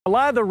A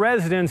lot of the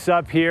residents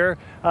up here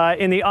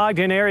in the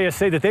Ogden area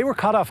say that they were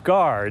caught off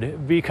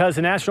guard because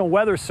the National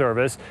Weather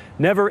Service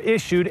never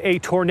issued a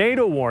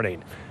tornado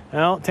warning.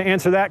 Well, to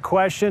answer that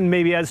question,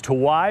 maybe as to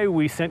why,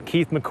 we sent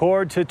Keith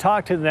McCord to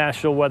talk to the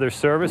National Weather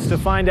Service to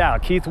find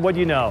out. Keith, what do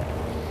you know?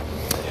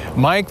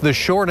 Mike, the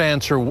short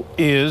answer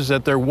is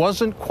that there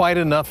wasn't quite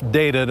enough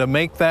data to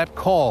make that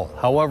call.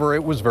 However,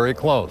 it was very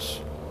close.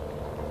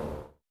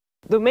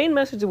 The main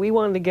message that we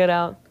wanted to get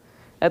out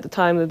at the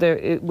time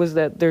was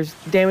that there's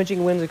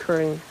damaging winds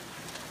occurring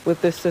with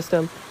this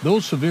system.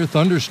 Those severe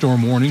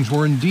thunderstorm warnings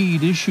were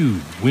indeed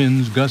issued,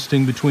 winds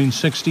gusting between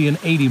 60 and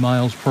 80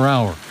 miles per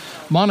hour.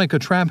 Monica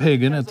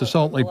Traphagen at the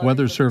Salt Lake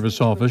Weather Service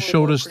office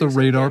showed us the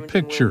radar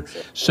picture.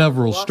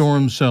 Several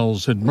storm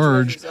cells had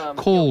merged,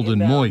 cold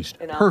and moist,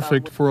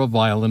 perfect for a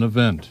violent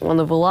event. On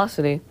the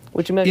velocity,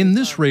 which in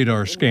this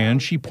radar scan,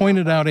 she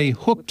pointed out a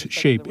hooked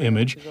shape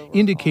image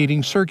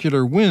indicating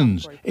circular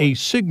winds, a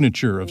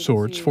signature of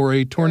sorts for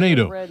a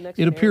tornado.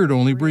 It appeared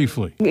only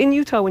briefly. In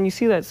Utah, when you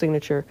see that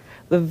signature,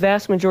 the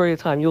vast majority of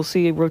the time you'll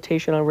see a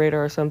rotation on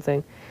radar or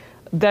something.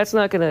 That's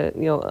not going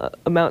to,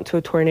 amount to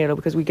a tornado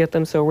because we get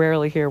them so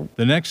rarely here.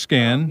 The next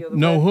scan,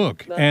 no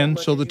hook, and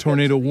so the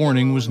tornado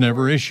warning was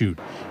never issued.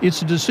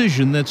 It's a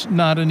decision that's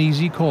not an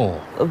easy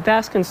call. A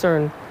vast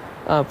concern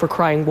for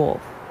crying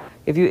wolf.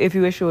 If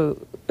you issue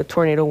a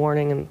tornado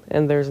warning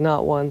and there's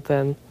not one,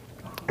 then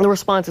the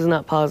response is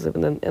not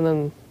positive, and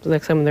then the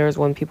next time there is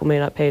one, people may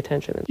not pay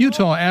attention.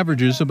 Utah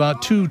averages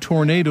about 2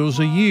 tornadoes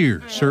a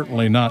year,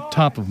 certainly not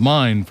top of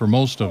mind for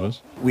most of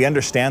us. We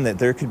understand that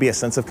there could be a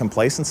sense of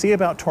complacency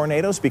about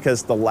tornadoes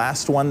because the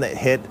last one that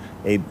hit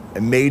a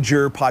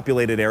major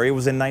populated area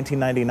was in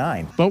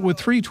 1999. But with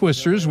 3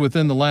 twisters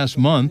within the last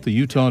month, the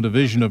Utah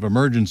Division of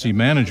Emergency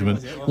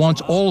Management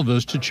wants all of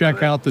us to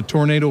check out the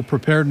tornado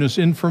preparedness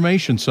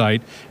information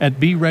site at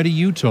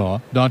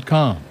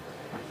BeReadyUtah.com.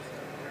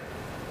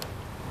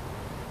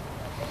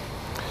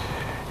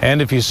 And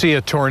if you see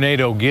a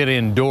tornado, get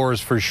indoors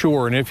for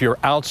sure. And if you're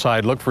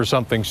outside, look for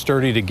something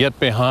sturdy to get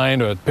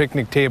behind, or a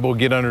picnic table,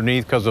 get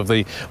underneath because of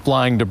the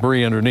flying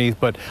debris underneath.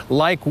 But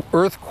like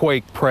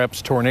earthquake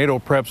preps, tornado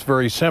preps,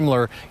 very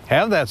similar.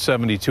 Have that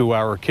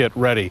 72-hour kit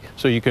ready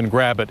so you can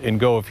grab it and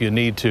go if you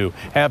need to.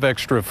 Have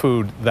extra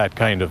food, that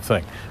kind of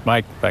thing.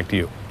 Mike, back to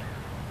you.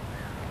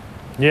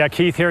 Yeah,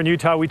 Keith, here in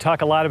Utah, we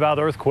talk a lot about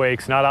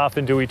earthquakes. Not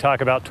often do we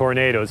talk about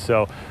tornadoes.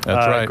 So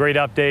That's right. Great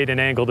update and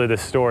angle to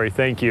this story.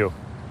 Thank you.